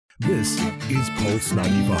This is Pulse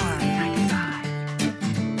 95.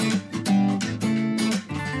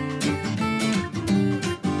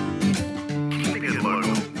 Keeping it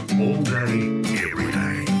local, all day, every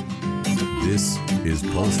day. This is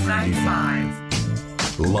Pulse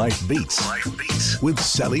 95. Life Beats. Life Beats with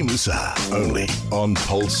Sally Musa. Only on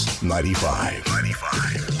Pulse 95.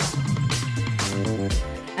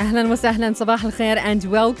 Ahlan wa sahlan, sabah al khair, and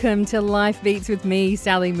welcome to Life Beats with me,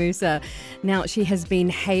 Sally Musa. Now, she has been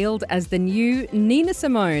hailed as the new Nina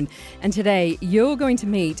Simone, and today you're going to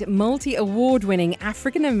meet multi-award-winning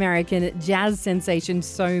African-American jazz sensation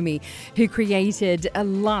Somi, who created a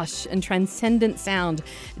lush and transcendent sound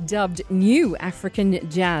dubbed New African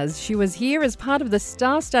Jazz. She was here as part of the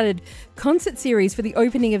star-studded concert series for the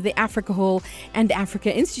opening of the Africa Hall and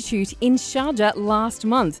Africa Institute in Sharjah last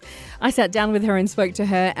month. I sat down with her and spoke to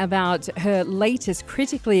her about her latest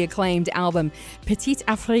critically acclaimed album, Petite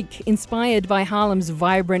Afrique, inspired by Harlem's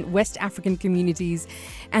vibrant West African communities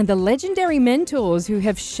and the legendary mentors who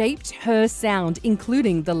have shaped her sound,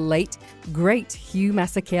 including the late, great Hugh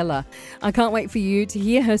Masekela. I can't wait for you to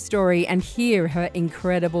hear her story and hear her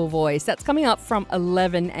incredible voice. That's coming up from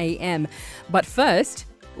 11 a.m. But first,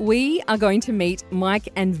 we are going to meet Mike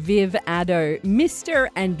and Viv Addo, Mr.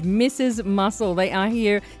 and Mrs. Muscle. They are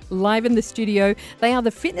here live in the studio. They are the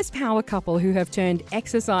fitness power couple who have turned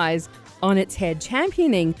exercise on its head,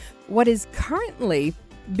 championing what is currently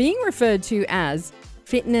being referred to as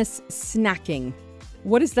fitness snacking.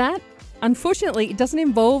 What is that? Unfortunately, it doesn't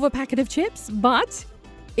involve a packet of chips, but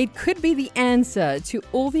it could be the answer to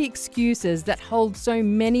all the excuses that hold so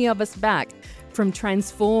many of us back from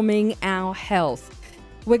transforming our health.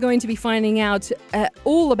 We're going to be finding out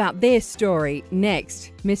all about their story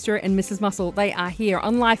next. Mr. and Mrs. Muscle, they are here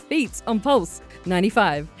on Life Beats on Pulse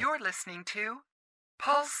 95. You're listening to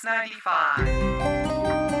Pulse 95.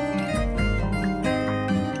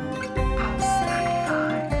 Pulse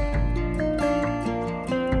 95.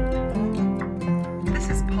 This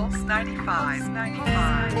is Pulse 95.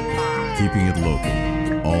 Keeping it local,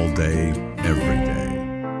 all day, every day.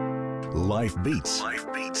 Life Beats. Life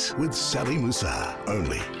Beats with Sally Musa.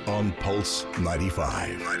 Only on Pulse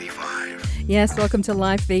 95. Yes, welcome to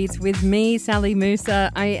Life Beats with me, Sally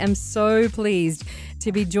Musa. I am so pleased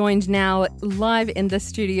to be joined now live in the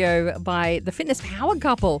studio by the fitness power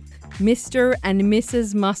couple, Mr. and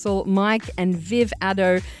Mrs. Muscle, Mike and Viv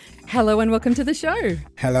Addo. Hello and welcome to the show.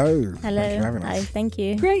 Hello. Hello. Thank you for having us. Hi, thank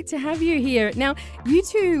you. Great to have you here. Now, you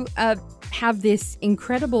two have this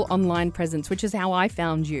incredible online presence, which is how I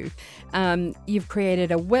found you. You've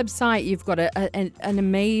created a website, you've got an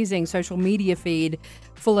amazing social media feed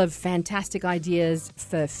full of fantastic ideas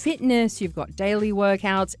for fitness. You've got daily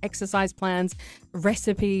workouts, exercise plans,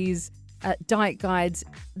 recipes, diet guides.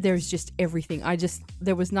 There's just everything.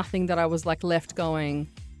 There was nothing that I was like left going,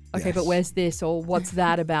 okay, Yes. but where's this or what's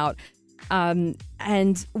that about? And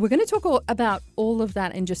we're going to talk about all of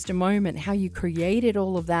that in just a moment, how you created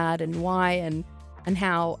all of that and why and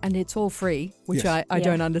how, and it's all free, which Yes. I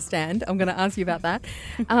don't understand. I'm going to ask you about that.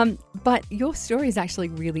 But your story is actually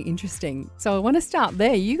really interesting. So I want to start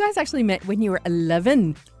there. You guys actually met when you were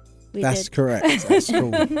 11. That's correct. At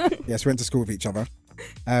school. Yes, we went to school with each other.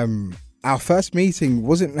 Our first meeting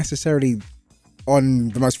wasn't necessarily on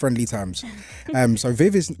the most friendly terms. So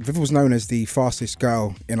Viv was known as the fastest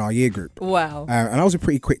girl in our year group. Wow. And I was a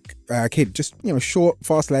pretty quick kid, just, short,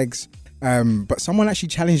 fast legs. But someone actually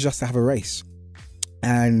challenged us to have a race.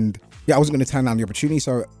 And I wasn't going to turn down the opportunity.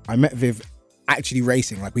 So I met Viv actually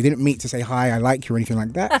racing. Like, we didn't meet to say, hi, I like you or anything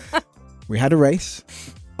like that. We had a race.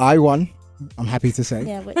 I won, I'm happy to say.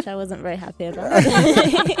 Yeah, which I wasn't very happy about.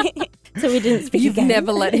 So we didn't speak You've again.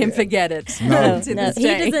 never let him forget it. No. to No, this he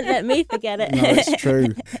day. doesn't let me forget it. No, it's true.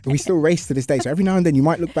 We still race to this day. So every now and then you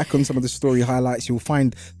might look back on some of the story highlights. You'll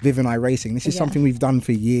find Viv and I racing. This is something we've done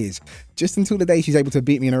for years. Just until the day she's able to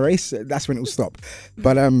beat me in a race, that's when it will stop.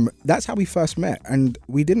 But that's how we first met. And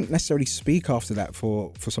we didn't necessarily speak after that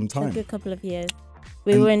for some A time. good couple of years.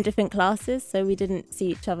 We were in different classes, so we didn't see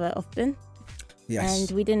each other often. Yes.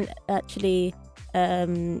 And we didn't actually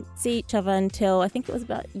see each other until I think it was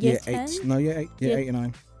about year 10. 8. No, year 8. Year 8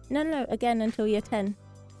 and 9. No, again until year 10.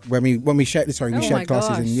 When we shared, we Oh my shared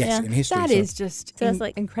classes in gosh. in history. That is just So it's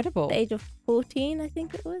like incredible. The age of 14, I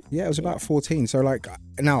think it was. Yeah, it was about 14. So like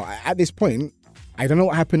now at this point, I don't know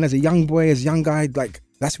what happened as a young boy, as a young guy. Like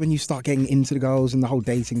that's when you start getting into the girls and the whole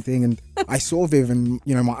dating thing. And I saw Viv, and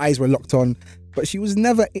my eyes were locked on. But she was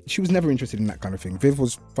never interested in that kind of thing. Viv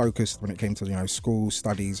was focused when it came to school,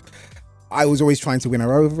 studies. I was always trying to win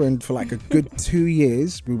her over, and for like a good 2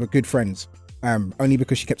 years, we were good friends. Only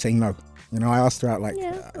because she kept saying no. You know, I asked her out like. Yeah,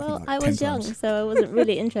 I think, well, like I 10 was young, times. so I wasn't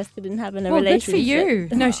really interested in having a Well, good relationship.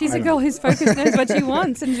 for you. No, she's a girl who's focused, knows what she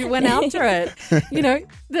wants, and she went after it. You know,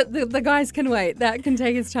 the guys can wait. That can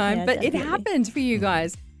take its time. Yeah, but it definitely. happened for you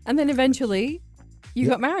guys. And then eventually you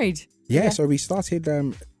got married. Yeah, so we started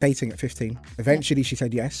dating at 15. Eventually, she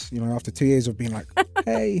said yes. You know, after 2 years of being like,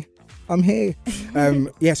 "Hey, I'm here."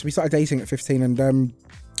 So we started dating at 15, and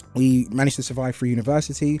we managed to survive through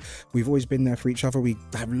university. We've always been there for each other. We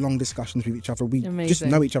have long discussions with each other. We just Amazing.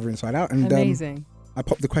 know each other inside out. And Amazing. I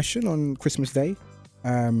popped the question on Christmas Day,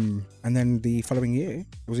 and then the following year,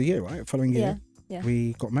 it was a year, right? Following year, Yeah.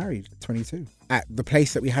 we got married at 22 at the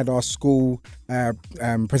place that we had our school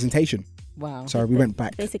presentation. Wow. So we went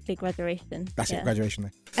back. Basically graduation. That's it, graduation day.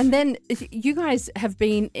 And then you guys have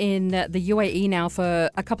been in the UAE now for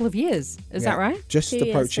a couple of years. Is that Yeah, right? Just 2 years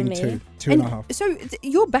approaching for me. two and a half. So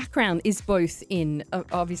your background is both in,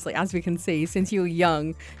 obviously, as we can see, since you were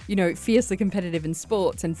young, you know, fiercely competitive in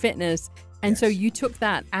sports and fitness. And so you took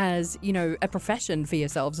that as, you know, a profession for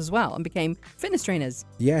yourselves as well and became fitness trainers.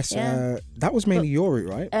 Yes, Yeah. that was mainly your route,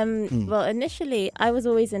 right? Well, initially, I was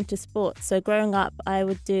always into sports. So growing up,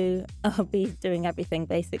 I'll be doing everything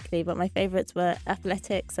basically. But my favorites were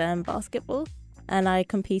athletics and basketball. And I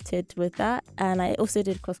competed with that. And I also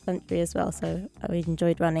did cross country as well. So I really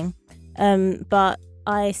enjoyed running. But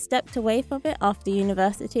I stepped away from it after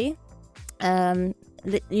university.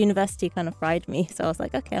 The university kind of fried me. So I was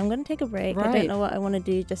like, okay, I'm going to take a break. I Right. don't know what I want to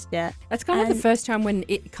do just yet. That's kind of the And- first time when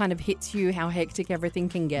it kind of hits you how hectic everything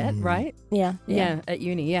can get, right? Yeah. Yeah, at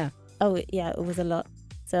uni, yeah. Oh, yeah, it was a lot.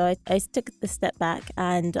 So I took the step back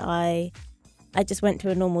and I just went to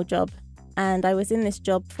a normal job. And I was in this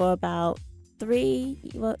job for about 3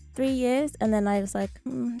 years. And then I was like,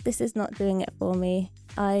 this is not doing it for me.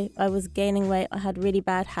 I was gaining weight. I had really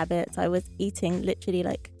bad habits. I was eating literally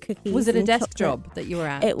like cookies. Was it a and desk chocolate. job that you were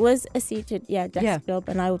at? It was a seated, desk Yeah. job.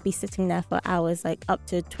 And I would be sitting there for hours, like up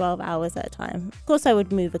to 12 hours at a time. Of course, I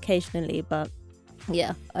would move occasionally, but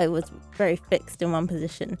yeah, I was very fixed in one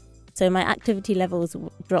position. So my activity levels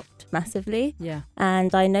dropped massively. Yeah.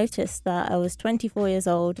 And I noticed that I was 24 years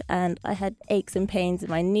old and I had aches and pains in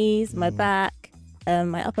my knees, my back,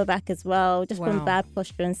 my upper back as well, just Wow. from bad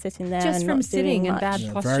posture and sitting there. Just and from not sitting doing and much. bad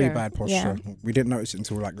Yeah, posture. very bad posture. Yeah. We didn't notice it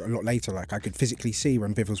until like a lot later. Like I could physically see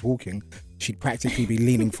when Viv was walking, she'd practically be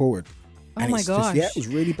leaning forward. Oh And my it's just, gosh. it was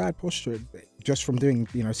really bad posture just from doing,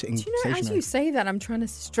 sitting Do you know, as stationary. you say that, I'm trying to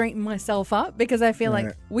straighten myself up because I feel Right.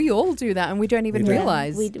 like we all do that and we don't even We do.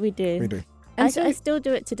 realize. We do. We do. And I still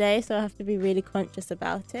do it today, so I have to be really conscious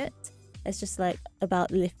about it. It's just like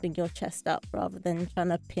about lifting your chest up rather than trying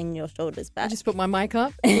to pin your shoulders I back. just put my mic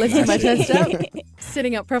up, lifting my chest up,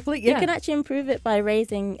 sitting up properly. You Yeah. can actually improve it by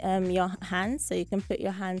raising your hands. So you can put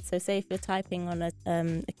your hands. So say if you're typing on a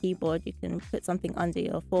keyboard, you can put something under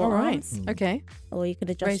your All forearms, right. Okay. or you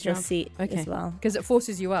could adjust Raise your your arm. seat Okay. as well. Because it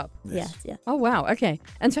forces you up. Yes, yeah. Oh, wow. Okay.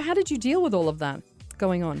 And so how did you deal with all of that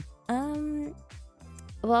going on?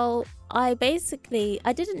 Well, I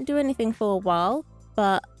didn't do anything for a while,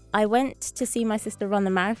 but I went to see my sister run the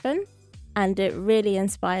marathon, and it really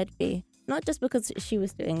inspired me. Not just because she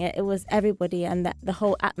was doing it, it was everybody and the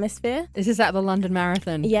whole atmosphere. This is at the London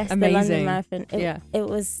Marathon. Yes, Amazing. the London Marathon. Yeah. It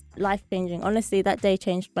was life-changing. Honestly, that day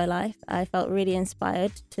changed my life. I felt really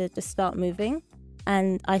inspired to just start moving,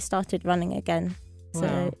 and I started running again. Wow.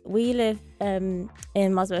 So we live in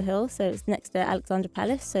Muswell Hill, so it's next to Alexandra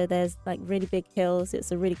Palace. So there's like really big hills.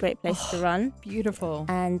 It's a really great place to run. Beautiful.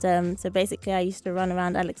 And so basically, I used to run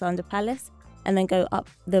around Alexandra Palace and then go up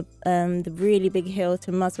the really big hill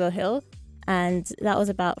to Muswell Hill, and that was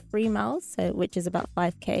about 3 miles, so which is about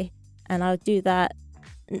 5k. And I would do that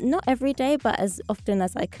not every day, but as often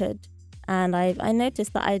as I could. And I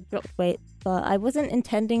noticed that I dropped weight, but I wasn't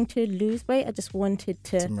intending to lose weight. I just wanted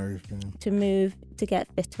To move. Yeah. to move, to get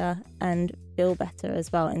fitter and feel better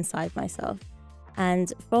as well inside myself.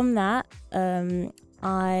 And from that,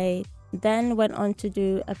 I then went on to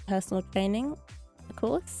do a personal training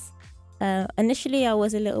course. Initially, I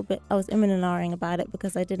was umming about it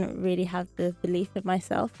because I didn't really have the belief in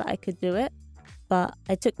myself that I could do it. But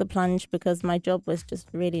I took the plunge because my job was just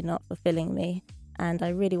really not fulfilling me, and I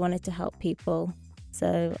really wanted to help people.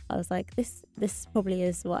 So I was like, this probably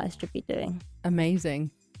is what I should be doing.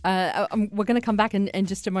 Amazing. We're going to come back in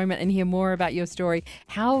just a moment and hear more about your story.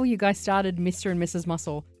 How you guys started Mr. and Mrs.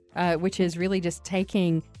 Muscle, which is really just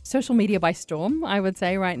taking social media by storm, I would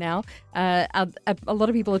say right now. A lot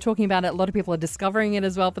of people are talking about it. A lot of people are discovering it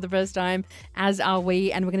as well for the first time, as are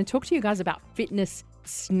we. And we're going to talk to you guys about fitness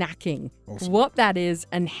snacking, what that is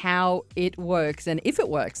and how it works and if it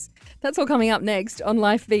works. That's all coming up next on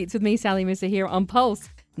Life Beats with me, Sally Musa, here on Pulse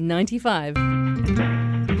 95.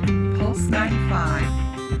 Pulse Pulse 95.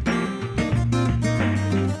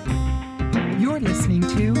 You're listening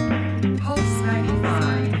to Pulse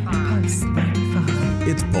 95. Pulse 95.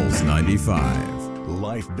 It's Pulse 95.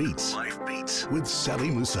 Life Beats. Life Beats with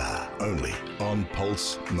Sally Musa. Only on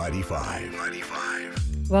Pulse 95.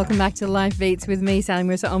 Welcome back to Life Beats with me, Sally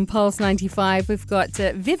Musa, on Pulse 95. We've got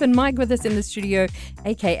Viv and Mike with us in the studio,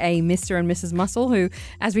 aka Mr. and Mrs. Muscle, who,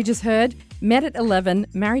 as we just heard, met at 11,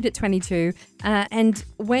 married at 22, and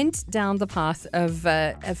went down the path of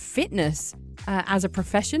fitness as a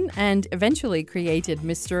profession, and eventually created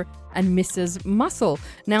Mr. and Mrs. Muscle.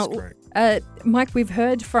 Now, Mike, we've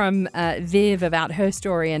heard from Viv about her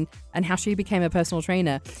story and how she became a personal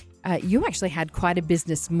trainer. You actually had quite a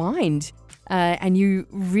business mind. And you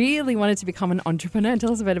really wanted to become an entrepreneur.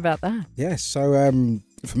 Tell us a bit about that. Yes. So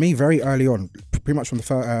for me, very early on, pretty much from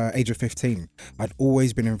the age of 15, I'd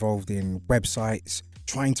always been involved in websites,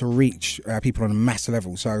 trying to reach people on a mass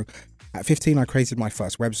level. So at 15, I created my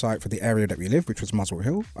first website for the area that we live, which was Muswell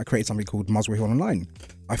Hill. I created something called Muswell Hill Online.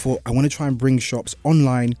 I thought I want to try and bring shops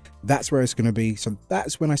online. That's where it's going to be. So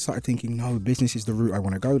that's when I started thinking, no, business is the route I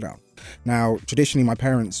want to go down. Now, traditionally, my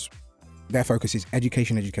parents, their focus is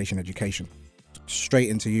education, straight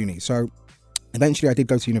into uni. So eventually I did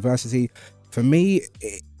go to university. For me,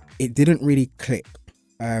 it didn't really click.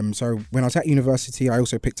 So when I was at university, I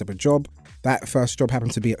also picked up a job. That first job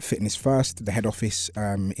happened to be at Fitness First, the head office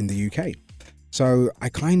in the UK. So I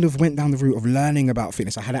kind of went down the route of learning about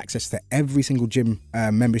fitness. I had access to every single gym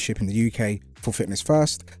membership in the UK for Fitness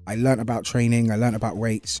First. I learned about training, I learned about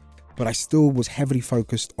weights, but I still was heavily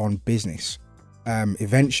focused on business.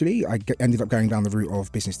 Eventually, I ended up going down the route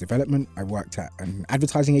of business development. I worked at an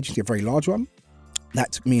advertising agency, a very large one.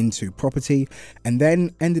 That took me into property, and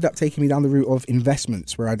then ended up taking me down the route of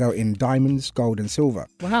investments, where I dealt in diamonds, gold, and silver.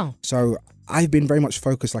 Wow. So I've been very much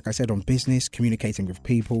focused, like I said, on business, communicating with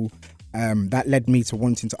people. That led me to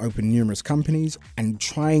wanting to open numerous companies and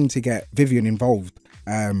trying to get Vivian involved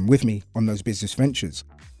with me on those business ventures.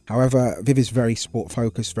 However, Viv is very sport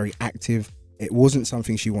focused, very active. It wasn't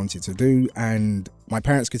something she wanted to do, and my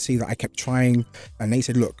parents could see that I kept trying, and they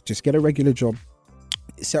said, look, just get a regular job,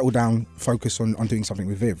 settle down, focus on doing something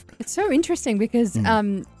with Viv. It's so interesting because,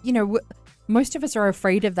 most of us are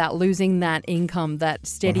afraid of that, losing that income, that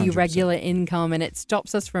steady, 100%. regular income, and it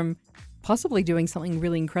stops us from possibly doing something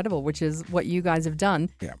really incredible, which is what you guys have done.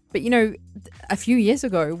 Yeah. But, a few years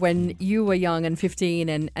ago when you were young and 15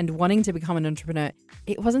 and wanting to become an entrepreneur,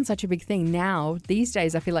 it wasn't such a big thing. Now, these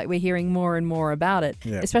days, I feel like we're hearing more and more about it,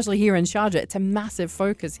 especially here in Sharjah. It's a massive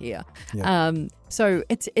focus here. Yeah. So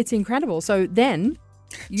it's incredible. So then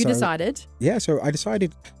you decided. Yeah, so I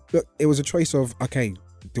decided, look, it was a choice of, okay,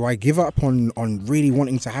 do I give up on really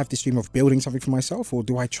wanting to have this dream of building something for myself, or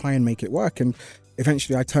do I try and make it work? And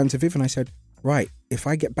eventually I turned to Viv and I said, right, if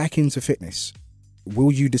I get back into fitness,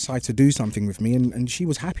 will you decide to do something with me? And she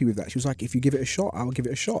was happy with that. She was like, if you give it a shot, I'll give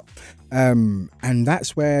it a shot. And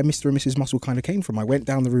that's where Mr. and Mrs. Muscle kind of came from. I went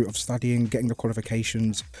down the route of studying, getting the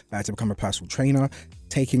qualifications to become a personal trainer,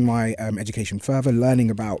 taking my education further,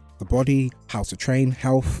 learning about the body, how to train,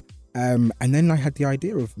 health. And then I had the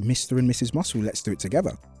idea of Mr. and Mrs. Muscle, let's do it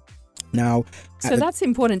together. Now, so that's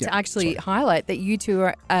important to actually highlight that you two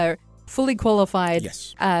are fully qualified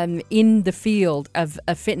in the field of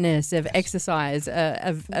fitness, of exercise,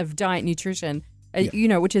 of diet, nutrition,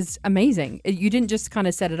 which is amazing. You didn't just kind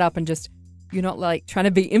of set it up and you're not like trying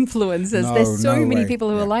to be influencers. No, There's so many way. people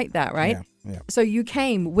who are like that, right? Yeah. So you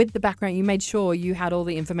came with the background, you made sure you had all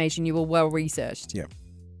the information, you were well researched.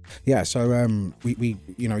 Yeah, so we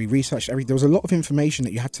researched everything. There was a lot of information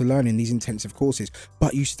that you had to learn in these intensive courses,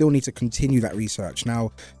 but you still need to continue that research.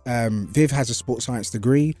 Now, Viv has a sports science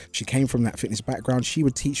degree. She came from that fitness background. She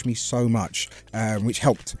would teach me so much, which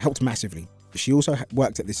helped massively. She also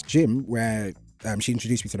worked at this gym where she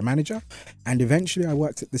introduced me to the manager, and eventually I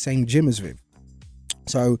worked at the same gym as Viv.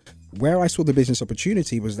 So where I saw the business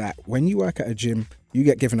opportunity was that when you work at a gym, you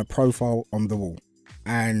get given a profile on the wall.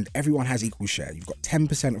 And everyone has equal share. You've got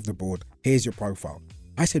 10% of the board. Here's your profile.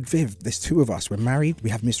 I said, Viv, there's two of us. We're married. We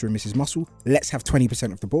have Mr. and Mrs. Muscle. Let's have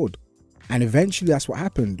 20% of the board. And eventually that's what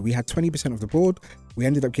happened. We had 20% of the board. We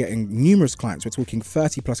ended up getting numerous clients. We're talking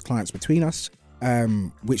 30 plus clients between us,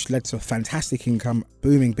 which led to fantastic income,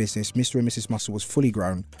 booming business. Mr. and Mrs. Muscle was fully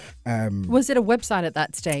grown. Was it a website at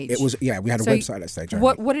that stage? It was, yeah, we had a website at that stage.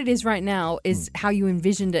 What it is right now is how you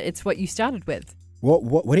envisioned it. It's what you started with.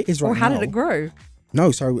 What it is right now. Or how did it grow? No,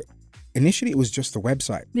 so initially it was just the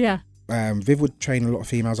website. Yeah. Viv would train a lot of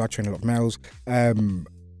females. I train a lot of males.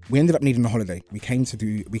 We ended up needing a holiday. We came to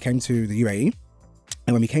the UAE,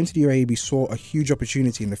 and when we came to the UAE, we saw a huge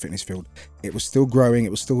opportunity in the fitness field. It was still growing.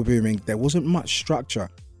 It was still booming. There wasn't much structure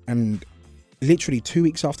And literally 2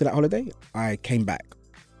 weeks after that holiday, I came back.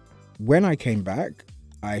 When I came back,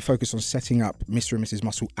 I focused on setting up Mr. and Mrs.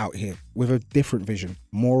 Muscle out here with a different vision,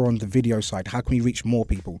 more on the video side. How can we reach more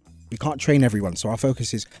people? We can't train everyone, so our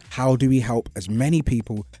focus is how do we help as many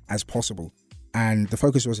people as possible? And the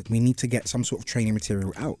focus was we need to get some sort of training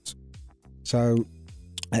material out. So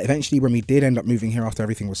eventually, when we did end up moving here after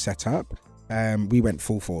everything was set up, we went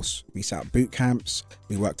full force. We set up boot camps,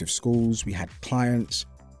 we worked with schools, we had clients.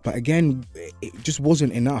 But again, it just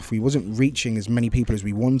wasn't enough. We wasn't reaching as many people as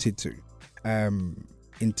we wanted to.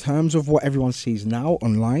 In terms of what everyone sees now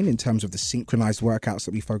online, in terms of the synchronized workouts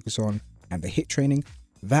that we focus on and the HIIT training,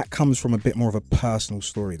 that comes from a bit more of a personal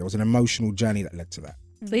story. There was an emotional journey that led to that.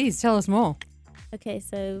 Please tell us more. Okay,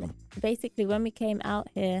 so basically when we came out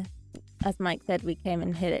here, as Mike said, we came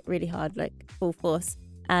and hit it really hard, like full force,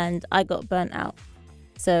 and I got burnt out.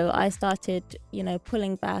 So I started,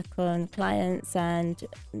 pulling back on clients, and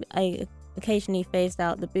I occasionally phased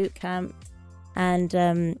out the boot camp.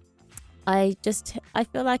 And I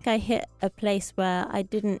feel like I hit a place where I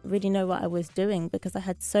didn't really know what I was doing because I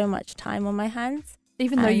had so much time on my hands.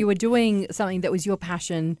 Even though you were doing something that was your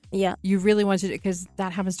passion, yeah, you really wanted it, because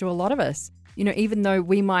that happens to a lot of us. Even though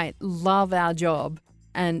we might love our job,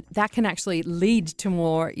 and that can actually lead to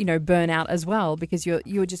more, burnout as well, because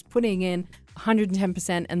you're just putting in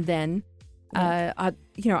 110%, and then, a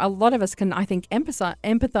lot of us can, I think,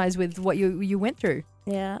 empathize with what you went through.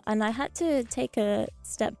 Yeah, and I had to take a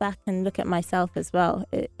step back and look at myself as well.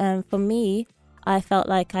 For me, I felt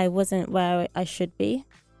like I wasn't where I should be.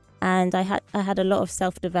 And I had a lot of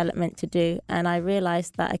self-development to do, and I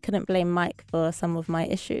realized that I couldn't blame Mike for some of my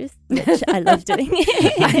issues, which I love doing.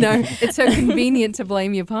 I know. It's so convenient to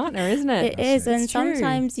blame your partner, isn't it? It is, and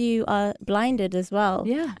sometimes you are blinded as well.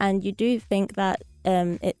 Yeah. And you do think that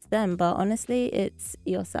it's them, but honestly, it's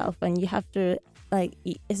yourself, and you have to,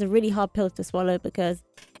 it's a really hard pill to swallow because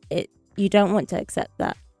you don't want to accept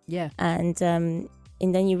that. Yeah. And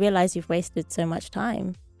then you realize you've wasted so much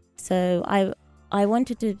time. So I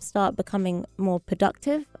wanted to start becoming more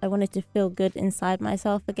productive. I wanted to feel good inside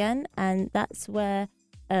myself again. And that's where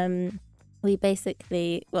we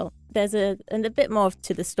basically, there's a bit more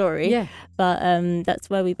to the story. Yeah. But that's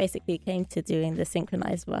where we basically came to doing the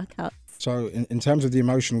synchronized workouts. So in terms of the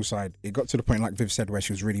emotional side, it got to the point, like Viv said, where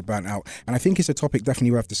she was really burnt out. And I think it's a topic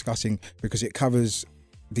definitely worth discussing because it covers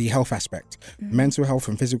the health aspect. Mm-hmm. Mental health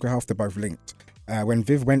and physical health, they're both linked. When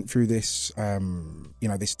Viv went through this,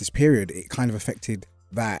 this period, it kind of affected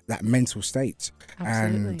that mental state.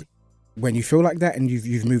 Absolutely. And when you feel like that and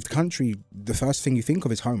you've moved country, the first thing you think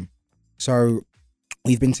of is home. So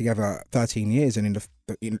we've been together 13 years, and in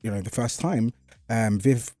the first time,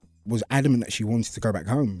 Viv was adamant that she wanted to go back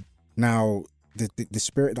home. Now, the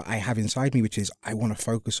spirit that I have inside me, which is I want to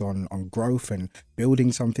focus on growth and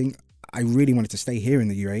building something, I really wanted to stay here in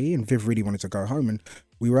the UAE, and Viv really wanted to go home. And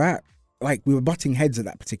we were butting heads at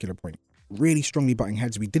that particular point, really strongly butting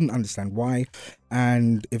heads. We didn't understand why.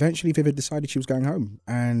 And eventually Viv had decided she was going home,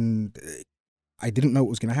 and I didn't know what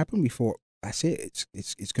was going to happen. We thought, that's it.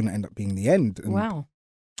 It's going to end up being the end. And, wow.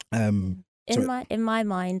 In my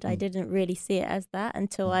mind, I didn't really see it as that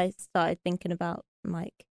until I started thinking about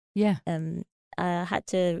Mike. Yeah. I had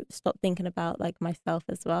to stop thinking about myself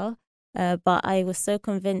as well. But I was so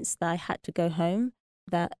convinced that I had to go home,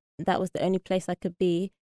 that was the only place I could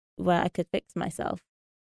be where I could fix myself.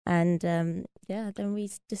 And then we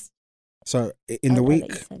just... So in the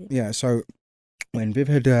week, so when Viv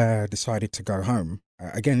had decided to go home,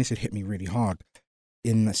 again, this had hit me really hard.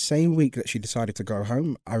 In the same week that she decided to go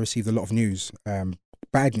home, I received a lot of news,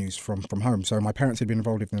 bad news from home. So my parents had been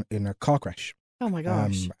involved in a car crash. Oh my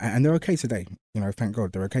gosh. And they're okay today. Thank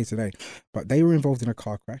God they're okay today. But they were involved in a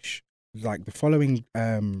car crash. Like the following,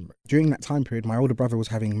 during that time period, my older brother was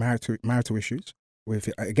having marital issues with,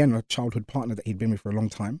 again, a childhood partner that he'd been with for a long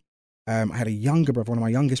time. I had a younger brother, one of my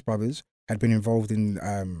youngest brothers, had been involved in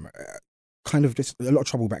kind of just a lot of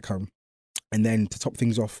trouble back home. And then to top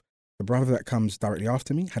things off, the brother that comes directly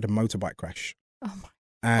after me had a motorbike crash. Oh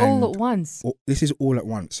my! All at once. This is all at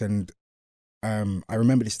once, and I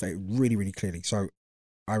remember this day really, really clearly. So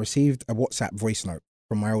I received a WhatsApp voice note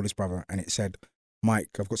from my oldest brother, and it said, "Mike,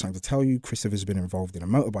 I've got something to tell you. Christopher's been involved in a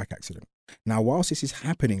motorbike accident." Now, whilst this is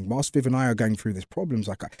happening, whilst Viv and I are going through these problems,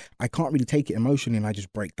 I can't really take it emotionally, and I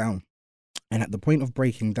just break down. And at the point of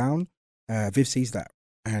breaking down, Viv sees that.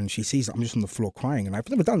 And she sees that I'm just on the floor crying. And I've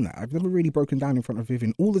never done that. I've never really broken down in front of Viv.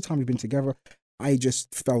 In all the time we've been together, I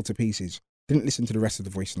just fell to pieces. Didn't listen to the rest of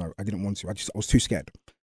the voice note. I didn't want to. I was too scared.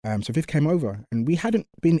 So Viv came over. And we hadn't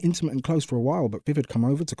been intimate and close for a while. But Viv had come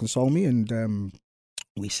over to console me. And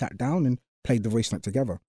we sat down and played the voice note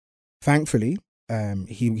together. Thankfully,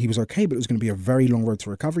 he was okay, but it was going to be a very long road to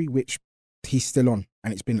recovery, which he's still on,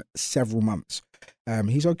 and it's been several months.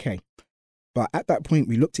 He's okay. But at that point,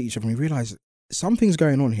 we looked at each other and we realized something's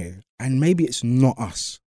going on here, and maybe it's not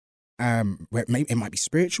us. It might be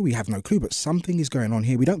spiritual, we have no clue, but something is going on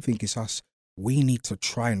here. We don't think it's us. We need to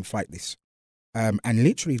try and fight this. And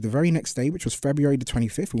literally the very next day, which was February the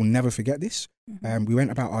 25th, we'll never forget this. We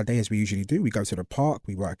went about our day as we usually do. We go to the park,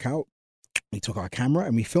 we work out, we took our camera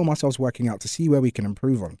and we film ourselves working out to see where we can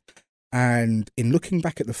improve on. And in looking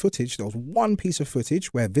back at the footage, there was one piece of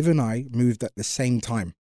footage where Viv and I moved at the same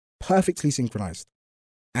time, perfectly synchronized.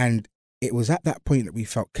 And it was at that point that we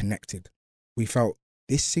felt connected. We felt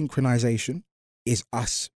this synchronization is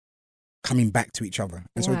us coming back to each other.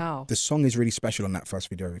 And so the song is really special on that first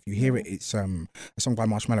video. If you hear it, it's a song by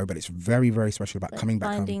Marshmello, but it's very, very special about coming back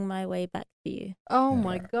home. Finding my way back to you. Oh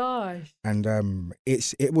my gosh. And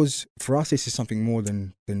it was, for us, this is something more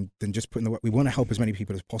than just putting the work. We want to help as many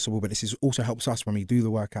people as possible, but this is also helps us when we do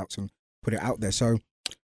the workouts and put it out there. So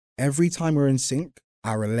every time we're in sync,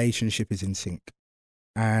 our relationship is in sync.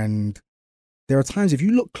 And there are times, if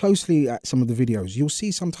you look closely at some of the videos, you'll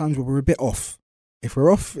see sometimes where we're a bit off. If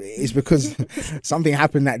we're off, it's because something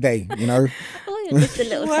happened that day, you know? Oh, you're just a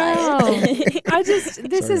little tired.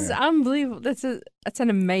 This is unbelievable. That's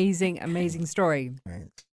an amazing story.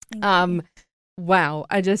 Thanks. Wow.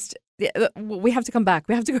 We have to come back.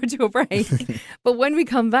 We have to go to a break. But when we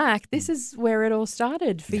come back, this is where it all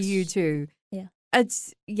started for you two. Yeah.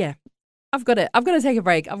 I've got to take a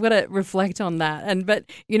break. I've got to reflect on that. But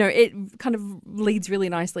you know, it kind of leads really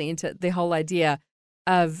nicely into the whole idea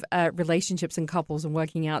of relationships and couples and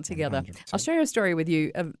working out together. 100%. I'll share a story with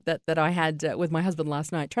you that I had with my husband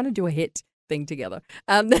last night, trying to do a hit thing together.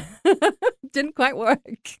 Didn't quite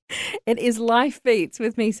work. It is Life Beats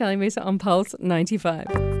with me, Sally Musa, on Pulse 95.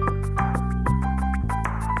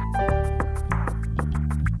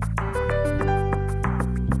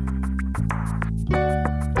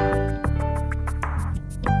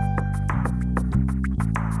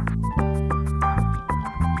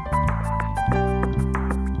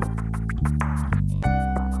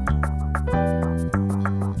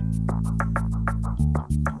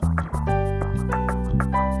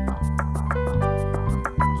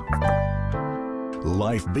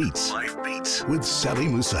 Life Beats with Sally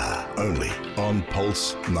Musa, only on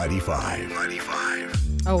Pulse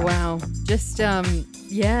 95. Oh, wow. Just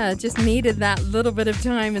needed that little bit of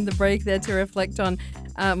time in the break there to reflect on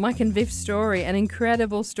Mike and Viv's story, an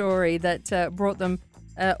incredible story that brought them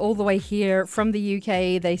all the way here from the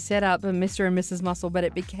UK. They set up a Mr. and Mrs. Muscle, but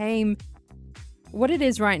it became what it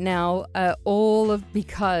is right now,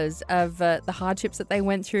 because of the hardships that they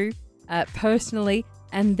went through personally,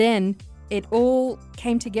 and then it all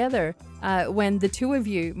came together when the two of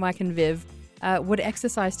you, Mike and Viv, would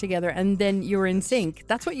exercise together, and then you're in sync.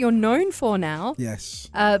 That's what you're known for now. Yes.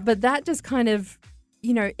 But that just kind of,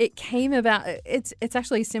 it came about. It's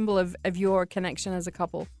actually a symbol of your connection as a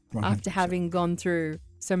couple 100%. After having gone through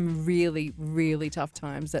some really, really tough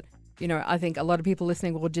times that, I think a lot of people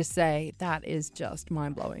listening will just say, that is just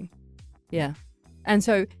mind-blowing. Yeah. And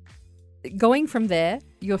so going from there,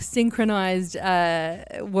 your synchronized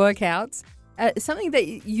workouts, something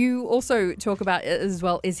that you also talk about as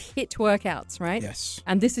well is HIIT workouts, right? Yes.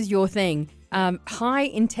 And this is your thing, high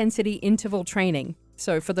intensity interval training.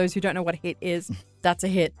 So for those who don't know what HIIT is, that's a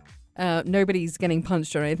hit. Nobody's getting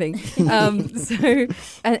punched or anything.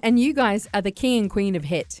 And you guys are the king and queen of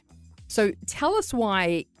HIIT. So tell us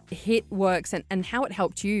why HIIT works and how it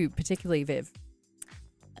helped you, particularly Viv.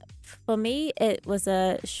 For me, it was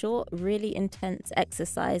a short, really intense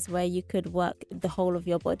exercise where you could work the whole of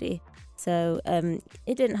your body. So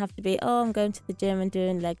it didn't have to be, I'm going to the gym and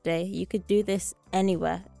doing leg day. You could do this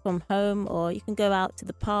anywhere, from home, or you can go out to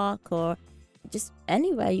the park, or just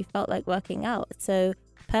anywhere you felt like working out. So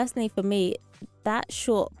personally for me, that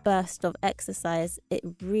short burst of exercise, it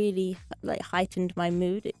really heightened my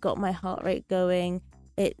mood. It got my heart rate going.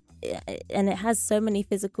 And it has so many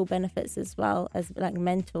physical benefits as well as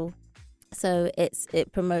mental. So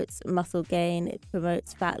it promotes muscle gain, it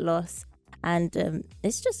promotes fat loss, and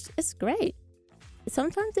it's great.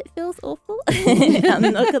 Sometimes it feels awful,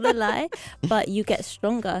 I'm not gonna lie, but you get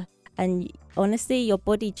stronger, and honestly, your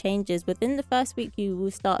body changes. Within the first week, you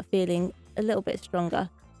will start feeling a little bit stronger,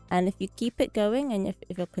 and if you keep it going and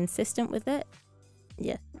if you're consistent with it,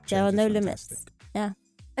 there are no limits. Yeah.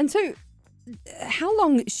 And so, how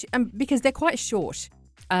long? Because they're quite short.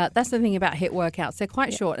 That's the thing about HIIT workouts. They're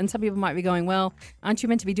quite short. And some people might be going, well, aren't you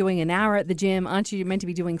meant to be doing an hour at the gym? Aren't you meant to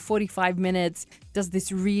be doing 45 minutes? Does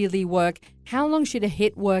this really work? How long should a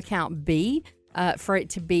HIIT workout be? for it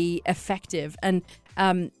to be effective? And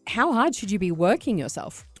how hard should you be working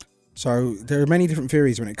yourself? So there are many different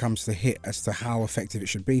theories when it comes to HIIT as to how effective it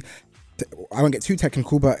should be. I won't get too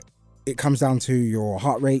technical, but it comes down to your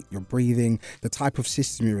heart rate, your breathing, the type of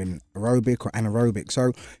system you're in, aerobic or anaerobic.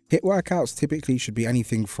 So HIIT workouts typically should be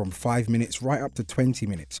anything from 5 minutes right up to 20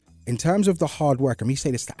 minutes. In terms of the hard work, and we say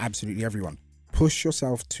this to absolutely everyone, push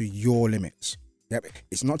yourself to your limits. Yep.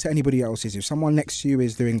 It's not to anybody else's. If someone next to you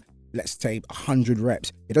is doing, let's say, 100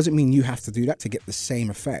 reps, it doesn't mean you have to do that to get the same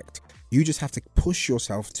effect. You just have to push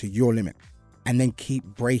yourself to your limit and then keep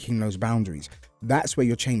breaking those boundaries. That's where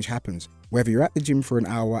your change happens. Whether you're at the gym for an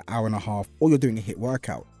hour, hour and a half, or you're doing a HIIT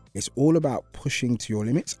workout, it's all about pushing to your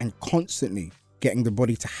limits and constantly getting the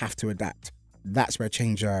body to have to adapt. That's where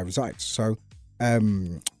change resides. So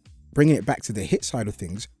bringing it back to the HIIT side of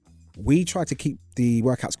things, we try to keep the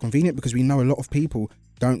workouts convenient because we know a lot of people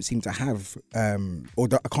don't seem to have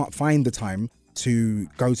can't find the time to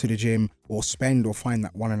go to the gym or spend or find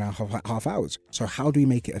that 1.5 hours. So how do we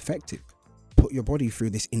make it effective? Put your body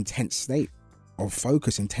through this intense state of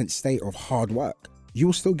focus, intense state of hard work. You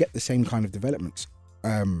will still get the same kind of developments.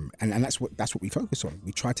 And that's what we focus on.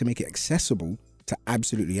 We try to make it accessible to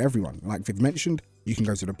absolutely everyone. Like Viv mentioned, you can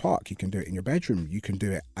go to the park, you can do it in your bedroom, you can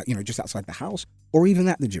do it, just outside the house or even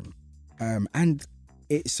at the gym. And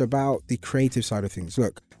it's about the creative side of things.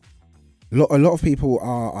 Look, a lot of people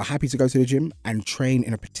are happy to go to the gym and train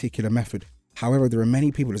in a particular method. However, there are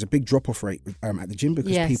many people, there's a big drop-off rate at the gym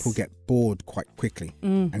because people get bored quite quickly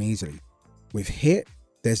and easily. With HIIT,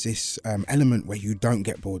 there's this element where you don't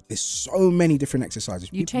get bored. There's so many different exercises.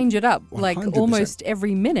 You change it up 100%. Like almost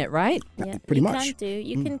every minute, right? Yeah, pretty much.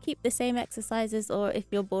 You can keep the same exercises, or if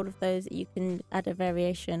you're bored of those, you can add a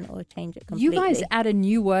variation or change it completely. You guys add a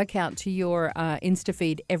new workout to your Insta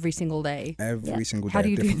feed every single day. Every single day, How do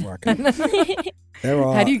you different do workout.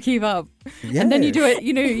 How do you keep up? Yeah. And then you do it,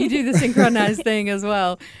 you do the synchronized thing as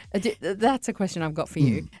well. That's a question I've got for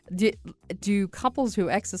you. Do couples who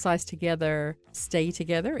exercise together stay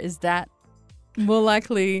together? Is that more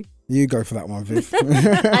likely? You go for that one, Viv.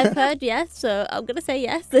 I've heard yes, so I'm going to say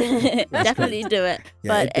yes. Definitely do it.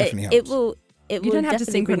 Yeah, but it will You don't have to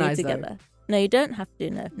synchronize together. No, you don't have to,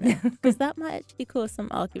 no, because that might actually cause some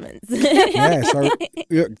arguments. Yeah, so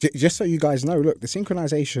look, just so you guys know, look, the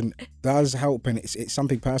synchronization does help, and it's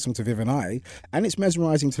something personal to Viv and I, and it's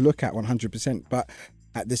mesmerizing to look at 100%. But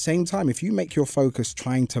at the same time, if you make your focus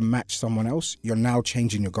trying to match someone else, you're now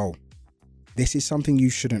changing your goal. This is something you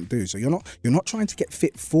shouldn't do. So you're not trying to get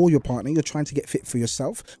fit for your partner, you're trying to get fit for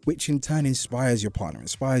yourself, which in turn inspires your partner,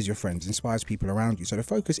 inspires your friends, inspires people around you. So the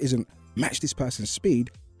focus isn't match this person's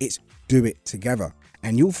speed, it's do it together.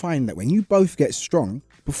 And you'll find that when you both get strong,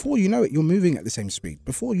 before you know it, you're moving at the same speed.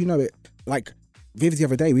 Before you know it, like Viv the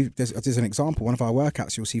other day, there's an example, one of our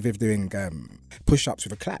workouts, you'll see Viv doing push-ups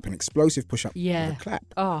with a clap, an explosive push-up with a clap.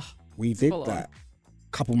 Oh, we did that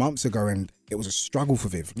a couple months ago and it was a struggle for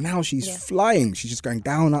Viv. Now she's flying. She's just going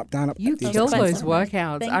down, up, down, up. You kill those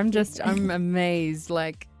workouts. I'm amazed.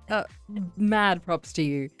 Like, mad props to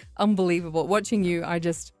you. Unbelievable. Watching you,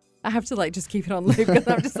 I have to just keep it on loop because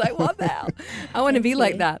I'm just like, what the hell? I want to be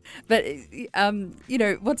like that. But,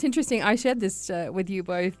 what's interesting, I shared this with you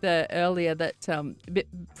both earlier that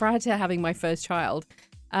prior to having my first child,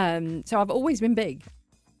 so I've always been big.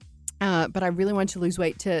 But I really wanted to lose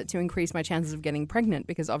weight to increase my chances of getting pregnant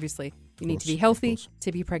because obviously you need to be healthy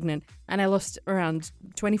to be pregnant. And I lost around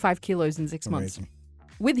 25 kilos in 6 months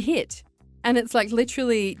with HIIT. And it's like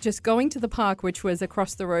literally just going to the park, which was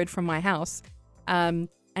across the road from my house, and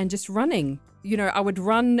just running. I would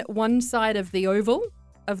run one side of the oval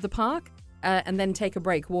of the park and then take a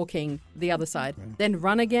break walking the other side, then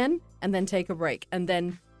run again and then take a break and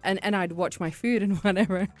then and I'd watch my food and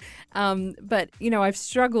whatever. But, I've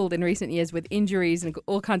struggled in recent years with injuries and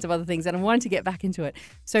all kinds of other things and I wanted to get back into it.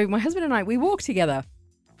 So my husband and I, we walked together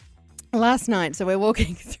last night. So we're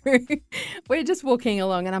walking through, we're just walking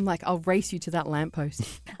along and I'm like, I'll race you to that lamppost.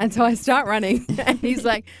 And so I start running and he's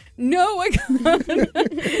like, no, I can't.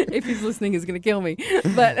 If he's listening, he's going to kill me.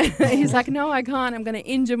 But he's like, no, I can't. I'm going to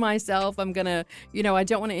injure myself. I'm going to, I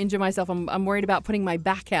don't want to injure myself. I'm worried about putting my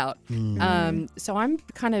back out. So I'm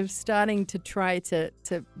kind of starting to try to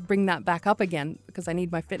bring that back up again because I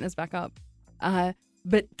need my fitness back up.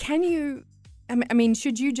 But can you,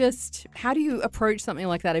 should you how do you approach something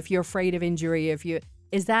like that if you're afraid of injury?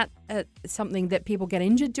 Is that something that people get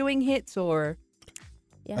injured doing hits or?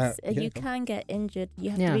 Yes, you can get injured.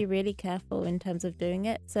 You have to be really careful in terms of doing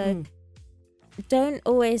it. So don't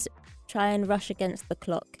always try and rush against the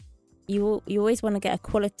clock. You always want to get a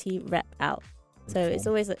quality rep out. So it's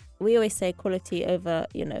always, we always say quality over,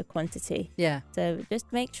 quantity. Yeah. So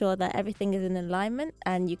just make sure that everything is in alignment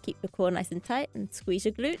and you keep your core nice and tight and squeeze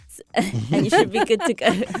your glutes and you should be good to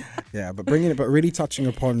go. Yeah, but really touching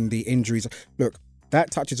upon the injuries. Look,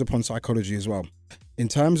 that touches upon psychology as well. In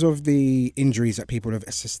terms of the injuries that people have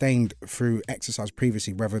sustained through exercise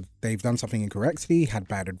previously, whether they've done something incorrectly, had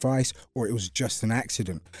bad advice, or it was just an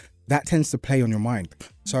accident, that tends to play on your mind.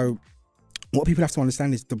 So what people have to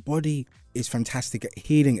understand is the body is fantastic at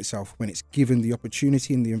healing itself when it's given the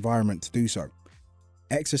opportunity and the environment to do so.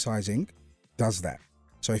 Exercising does that.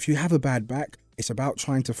 So if you have a bad back, it's about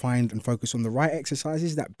trying to find and focus on the right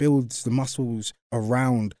exercises that builds the muscles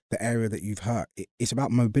around the area that you've hurt. It's about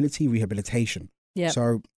mobility rehabilitation. Yeah.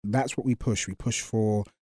 So that's what we push. We push for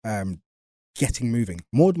getting moving.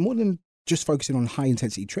 More than just focusing on high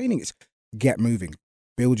intensity training, it's get moving,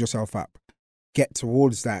 build yourself up, get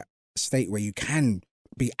towards that state where you can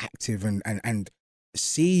be active and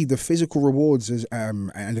see the physical rewards as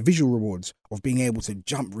and the visual rewards of being able to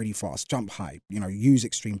jump really fast, jump high, use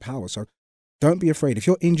extreme power. So don't be afraid. If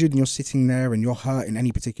you're injured and you're sitting there and you're hurt in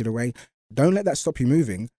any particular way, don't let that stop you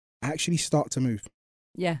moving. Actually start to move.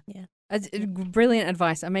 Yeah. Brilliant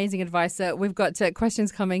advice. Amazing advice. We've got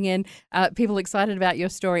questions coming in. People excited about your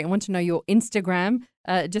story. I want to know your Instagram.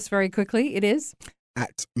 Just very quickly, it is?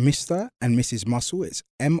 At Mr. and Mrs. Muscle. It's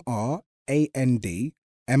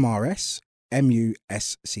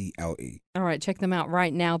MRANDMRSMUSCLE. All right, check them out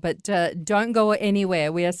right now, but don't go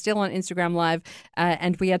anywhere. We are still on Instagram Live,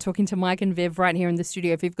 and we are talking to Mike and Viv right here in the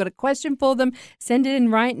studio. If you've got a question for them, send it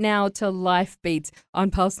in right now to Life Beats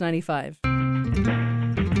on Pulse 95.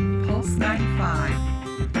 Pulse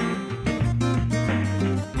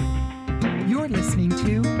 95. You're listening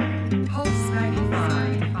to Pulse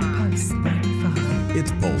 95. Pulse 95.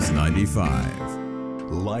 It's Pulse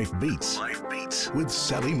 95. Life Beats. Life Beats with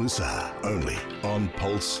Sally Musa. Only on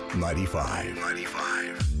Pulse 95.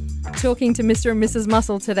 Talking to Mr. and Mrs.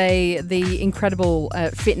 Muscle today, the incredible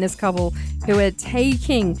fitness couple who are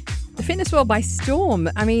taking the fitness world by storm.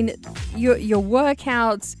 I mean, your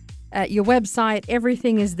workouts, your website,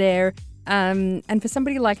 everything is there. And for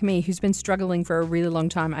somebody like me who's been struggling for a really long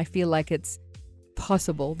time, I feel like it's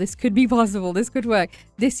possible. This could be possible. This could work.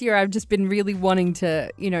 This year, I've just been really wanting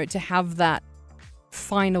to, to have that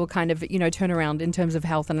final kind of, turnaround in terms of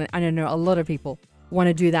health. And I know a lot of people want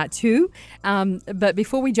to do that too. But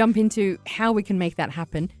before we jump into how we can make that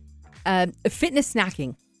happen, fitness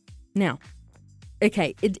snacking. Now,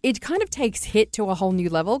 okay, it kind of takes HIIT to a whole new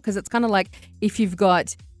level because it's kind of like if you've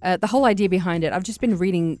got the whole idea behind it. I've just been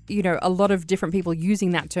reading, a lot of different people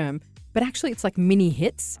using that term, but actually it's like mini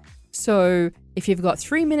hits. So if you've got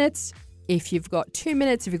 3 minutes, if you've got 2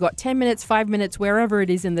 minutes, if you've got 10 minutes, 5 minutes, wherever it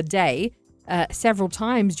is in the day, several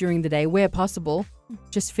times during the day where possible,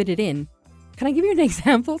 just fit it in. Can I give you an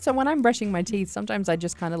example? So when I'm brushing my teeth, sometimes I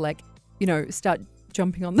just kind of start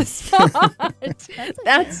jumping on the spot.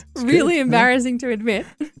 That's really embarrassing to admit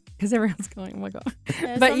because everyone's going, oh my God.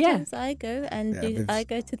 But sometimes I go and I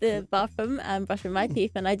go to the bathroom and brush my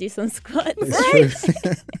teeth and I do some squats.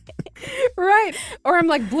 Right. Or I'm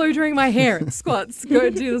like blow drying my hair and squats, go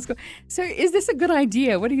do the squat. So is this a good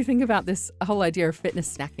idea? What do you think about this whole idea of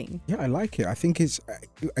fitness snacking? Yeah, I like it. I think it's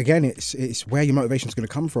where your motivation is going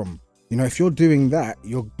to come from. If you're doing that,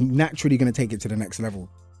 you're naturally going to take it to the next level.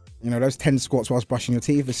 Those 10 squats whilst brushing your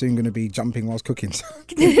teeth are soon going to be jumping whilst cooking.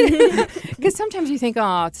 Because sometimes you think,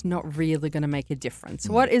 it's not really going to make a difference.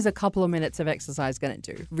 What is a couple of minutes of exercise going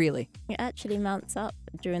to do, really? It actually mounts up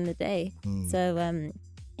during the day. So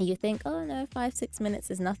you think, 5-6 minutes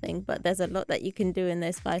is nothing, but there's a lot that you can do in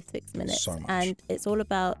those 5-6 minutes. So much. And it's all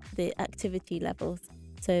about the activity levels.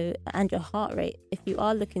 So, and your heart rate. If you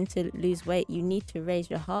are looking to lose weight, you need to raise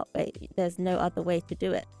your heart rate. There's no other way to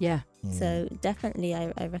do it. Yeah. So definitely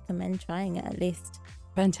I recommend trying it at least.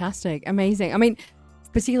 Fantastic. Amazing. I mean,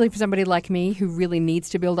 particularly for somebody like me who really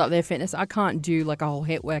needs to build up their fitness, I can't do like a whole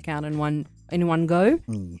HIIT workout in one go.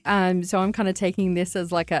 So I'm kind of taking this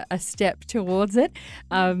as like a step towards it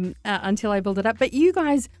until I build it up. But you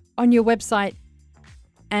guys on your website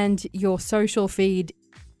and your social feed,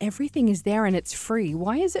 everything is there and it's free.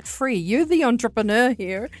 Why is it free? You're the entrepreneur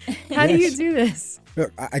here. How do you do this?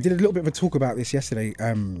 Look, I did a little bit of a talk about this yesterday.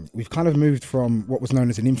 We've kind of moved from what was known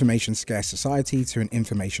as an information scarce society to an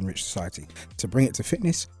information rich society. To bring it to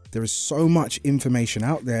fitness, there is so much information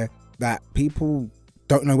out there that people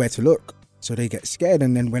don't know where to look. So they get scared,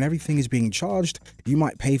 and then when everything is being charged, you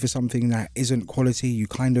might pay for something that isn't quality. You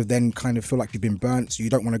kind of feel like you've been burnt, so you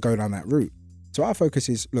don't want to go down that route. So our focus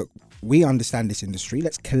is, look, we understand this industry.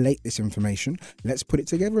 Let's collate this information. Let's put it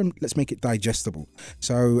together and let's make it digestible.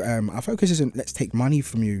 So our focus isn't let's take money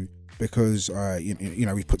from you because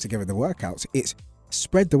we've put together the workouts. It's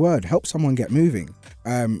spread the word, help someone get moving.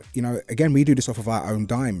 Again, we do this off of our own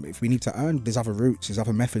dime. If we need to earn, there's other routes, there's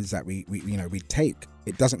other methods that we take.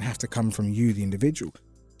 It doesn't have to come from you, the individual.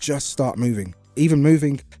 Just start moving. Even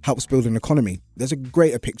moving helps build an economy. There's a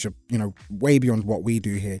greater picture, way beyond what we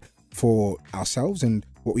do here for ourselves and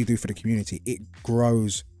what we do for the community. It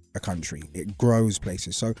grows a country, it grows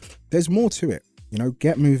places. So there's more to it.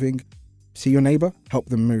 Get moving. See your neighbor, help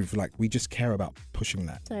them move. Like, we just care about pushing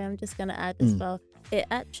that. Sorry, I'm just going to add as well. It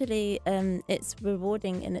actually, it's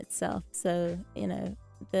rewarding in itself. So,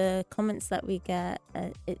 the comments that we get,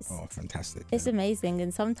 it's fantastic. It's amazing.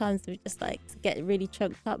 And sometimes we just get really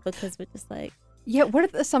choked up because we're just like. Yeah,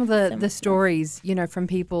 what are some of the stories, from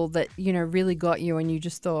people that, really got you and you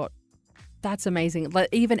just thought, that's amazing, like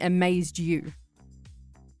even amazed you?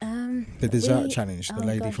 The dessert challenge, the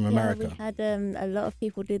lady from America. We had a lot of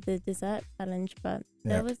people do the dessert challenge, but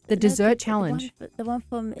there was the dessert challenge. The one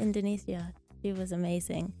from Indonesia, she was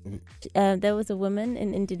amazing. There was a woman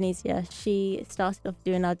in Indonesia. She started off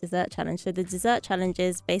doing our dessert challenge. So the dessert challenge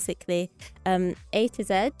is basically A to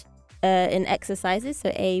Z in exercises.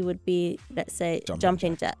 So A would be, let's say,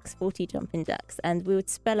 jumping jacks, 40 jumping jacks, and we would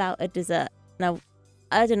spell out a dessert. Now,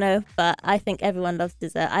 I don't know, but I think everyone loves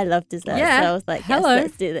dessert. I love dessert. Yeah. So I was like, hello, yes,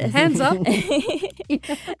 let's do this. Hands up.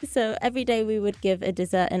 So every day we would give a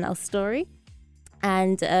dessert in our story,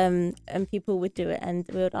 and people would do it, and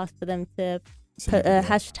we would ask for them to put a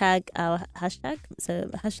hashtag, our hashtag, so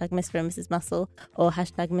hashtag Mr. and Mrs. Muscle or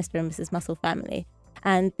hashtag Mr. and Mrs. Muscle family.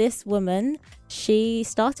 And this woman, she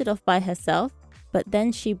started off by herself, but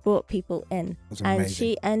then she brought people in, and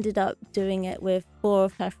she ended up doing it with 4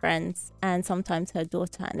 of her friends and sometimes her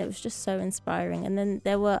daughter, and it was just so inspiring. And then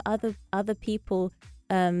there were other people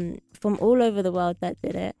from all over the world that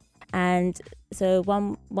did it. And so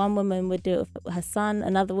one woman would do it with her son,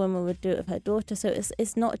 another woman would do it with her daughter. So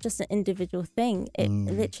it's not just an individual thing. It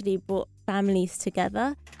literally brought families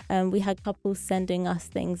together. We had couples sending us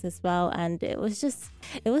things as well, and it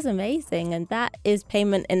was amazing. And that is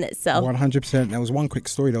payment in itself. 100%. There was one quick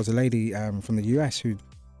story. There was a lady from the US who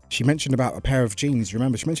she mentioned about a pair of jeans.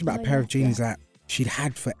 Remember, she mentioned about a pair of jeans that she'd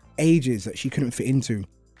had for ages that she couldn't fit into,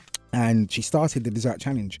 and she started the dessert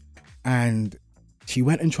challenge, and she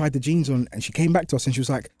went and tried the jeans on, and she came back to us and she was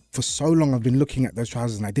like, for so long I've been looking at those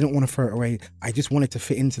trousers and I didn't want to throw it away. I just wanted to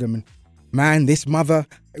fit into them, and man, this mother,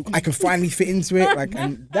 I can finally fit into it.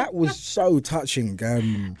 And that was so touching.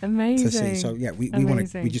 Amazing. To see. So yeah, we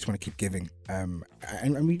just want to keep giving. And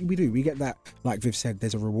we do. We get that, like Viv said,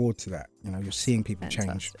 there's a reward to that. You're seeing people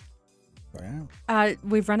change. So, yeah.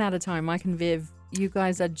 We've run out of time. Mike and Viv, you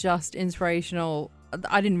guys are just inspirational.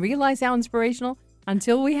 I didn't realize how inspirational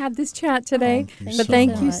until we had this chat today.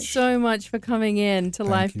 Thank you so much for coming in to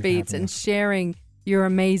Life Beats and sharing your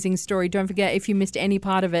amazing story. Don't forget, if you missed any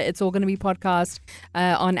part of it, it's all going to be podcast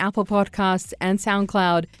on Apple Podcasts and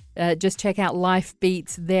SoundCloud. Just check out Life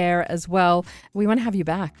Beats there as well. We want to have you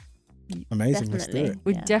back. Amazing. Let's do it.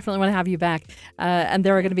 We definitely want to have you back. And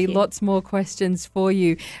there are going to be lots more questions for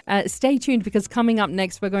you. Stay tuned, because coming up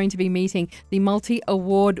next, we're going to be meeting the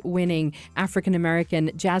multi-award winning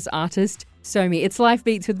African-American jazz artist, Somi. It's Life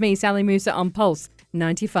Beats with me, Sally Musa, on Pulse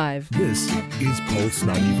 95. This is Pulse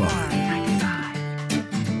 95.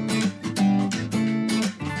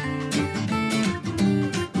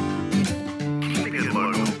 Keeping it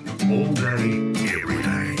local all day, every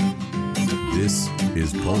day. This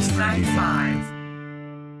is Pulse 95.